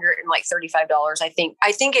me $135. I think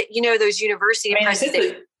it, those university presses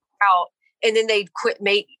they out and then they quit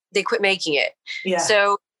making it. Yeah.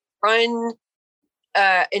 So run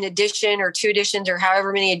an edition or 2 editions or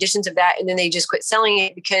however many editions of that. And then they just quit selling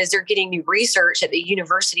it because they're getting new research at the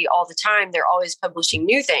university all the time. They're always publishing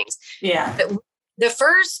new things. Yeah. But the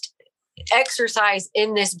first exercise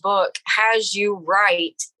in this book has you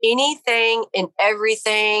write anything and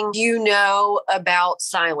everything you know about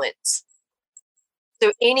silence.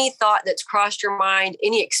 So any thought that's crossed your mind,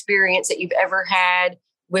 any experience that you've ever had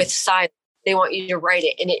with silence, they want you to write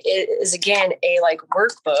it. And it is, again, a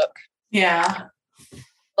workbook. Yeah.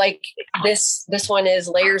 Like this one is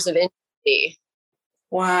layers of intimacy.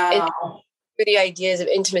 Wow. And the ideas of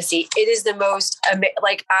intimacy. It is the most,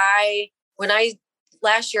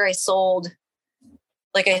 last year I sold,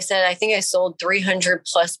 like I said, I think I sold 300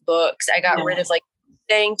 plus books. I got rid of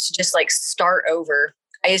thing to just start over.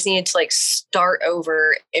 I just needed to start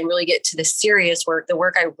over and really get to the serious work, the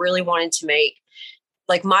work I really wanted to make,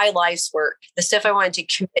 my life's work, the stuff I wanted to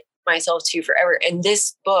commit myself to forever. And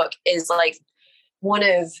this book is one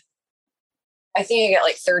of, I think I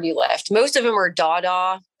got 30 left. Most of them are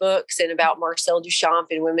Dada books and about Marcel Duchamp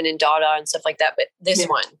and women in Dada and stuff like that. But this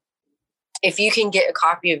one, if you can get a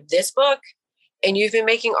copy of this book and you've been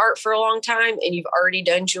making art for a long time and you've already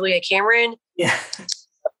done Julia Cameron, you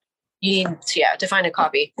need to find a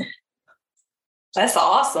copy. That's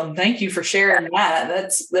awesome. Thank you for sharing that.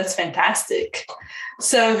 That's fantastic.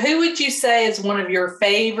 So who would you say is one of your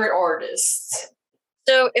favorite artists?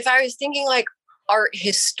 So if I was thinking art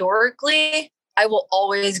historically, I will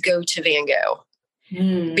always go to Van Gogh.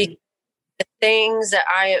 Because the things that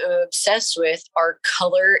I am obsessed with are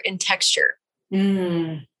color and texture.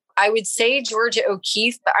 I would say Georgia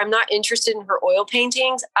O'Keeffe, but I'm not interested in her oil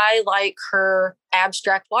paintings. I like her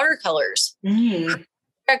abstract watercolors. Her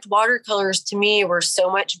abstract watercolors to me were so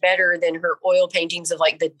much better than her oil paintings of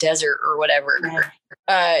the desert or whatever.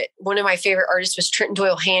 One of my favorite artists was Trenton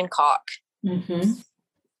Doyle Hancock.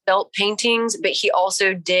 Felt paintings, but he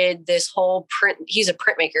also did this whole print. He's a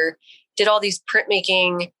printmaker, did all these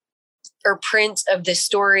printmaking or prints of this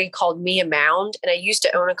story called Me a Mound. And I used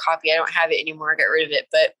to own a copy. I don't have it anymore. I got rid of it.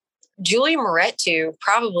 But Julie Moretu,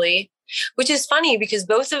 probably, which is funny because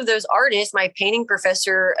both of those artists, my painting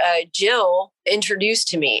professor, Jill, introduced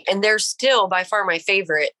to me. And they're still by far my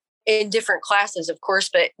favorite in different classes, of course.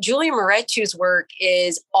 But Julie Moretu's work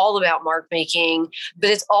is all about mark making, but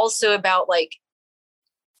it's also about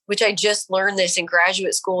which I just learned this in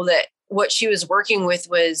graduate school, that what she was working with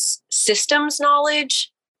was systems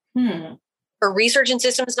knowledge or research and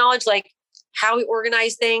systems knowledge, how we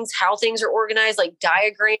organize things, how things are organized,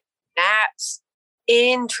 diagrams, maps.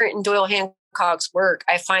 In Trenton Doyle Hancock's work,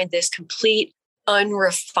 I find this complete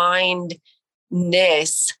unrefinedness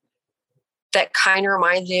that kind of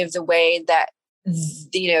reminds me of the way that,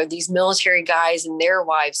 these military guys and their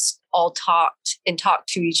wives all talked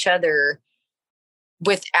to each other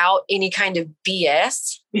without any kind of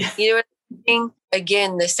BS. You know what I mean?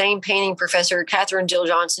 Again, the same painting professor, Catherine Jill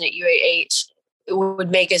Johnson at UAH, would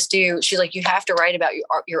make us do. She's like, you have to write about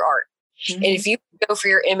your art. And if you go for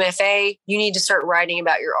your MFA, you need to start writing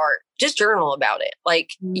about your art. Just journal about it.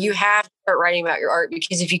 You have to start writing about your art,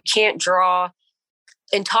 because if you can't draw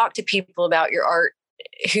and talk to people about your art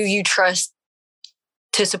who you trust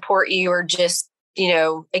to support you, or just,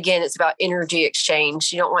 again, it's about energy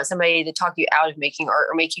exchange. You don't want somebody to talk you out of making art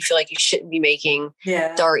or make you feel like you shouldn't be making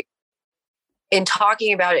art. And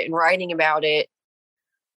talking about it and writing about it,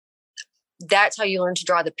 that's how you learn to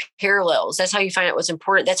draw the parallels. That's how you find out what's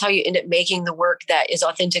important. That's how you end up making the work that is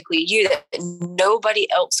authentically you, that nobody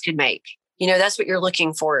else could make. That's what you're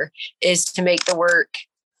looking for, is to make the work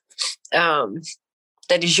that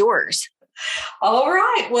is yours. All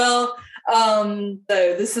right. Well, so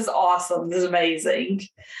this is awesome. This is amazing.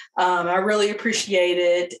 I really appreciate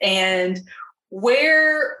it. And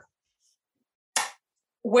where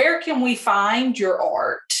can we find your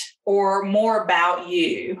art or more about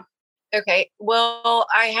you? Okay. Well,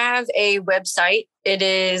 I have a website. It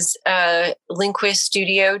is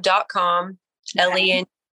Lendquvist-Studio.com,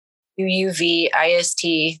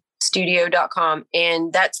 Lenquuvist studio.com.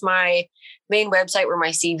 And that's my main website where my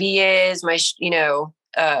CV is, my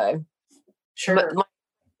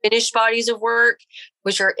finished bodies of work,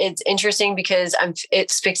 it's interesting because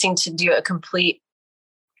it's fixing to do a complete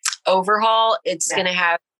overhaul. It's going to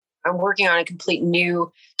have, I'm working on a complete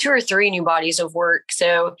new 2 or 3 new bodies of work.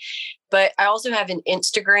 So, but I also have an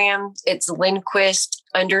Instagram. It's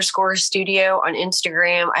Lendquvist_studio on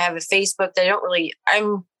Instagram. I have a Facebook that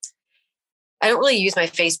I'm I don't really use my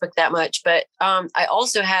Facebook that much, but I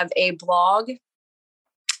also have a blog,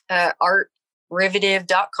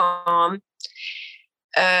 artrivative.com.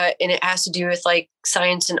 And it has to do with like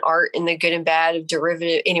science and art and the good and bad of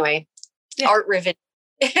derivative. Anyway, Art Rivet.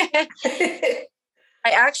 I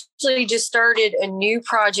actually just started a new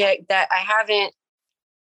project that I haven't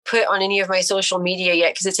put on any of my social media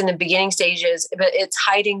yet because it's in the beginning stages, but it's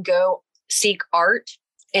Hide and Go Seek Art,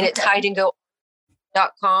 and it's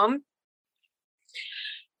hideandgo.com.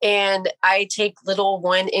 And I take little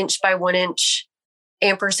 1 inch by 1 inch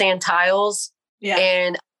ampersand tiles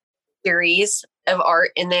and series of art,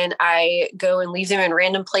 and then I go and leave them in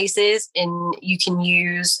random places, and you can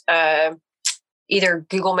use either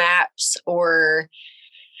Google Maps or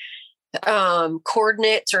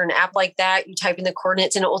coordinates or an app like that. You type in the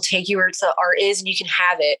coordinates and it will take you where the art is, and you can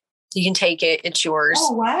have it. You can take it. It's yours.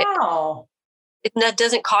 Oh, wow. That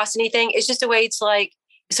doesn't cost anything. It's just a way to like,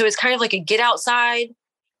 so it's kind of like a get outside,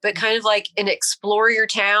 but kind of like an explore your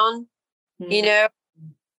town, you know,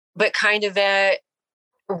 but kind of a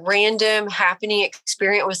random happening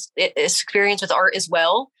experience with art as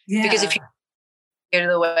well. Yeah. Because if you go to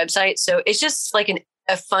the website, so it's just like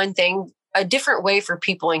a fun thing, a different way for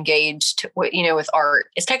people engaged, with art.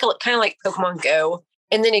 It's kind of like Pokemon Go.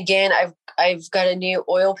 And then again, I've got a new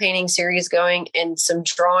oil painting series going and some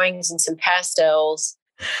drawings and some pastels.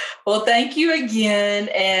 Well, thank you again.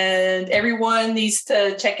 And everyone needs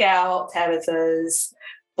to check out Tabatha's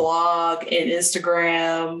blog and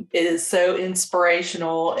Instagram. It is so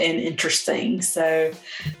inspirational and interesting. So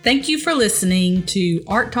thank you for listening to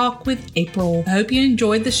Art Talk with April. I hope you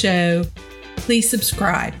enjoyed the show. Please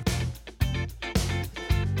subscribe.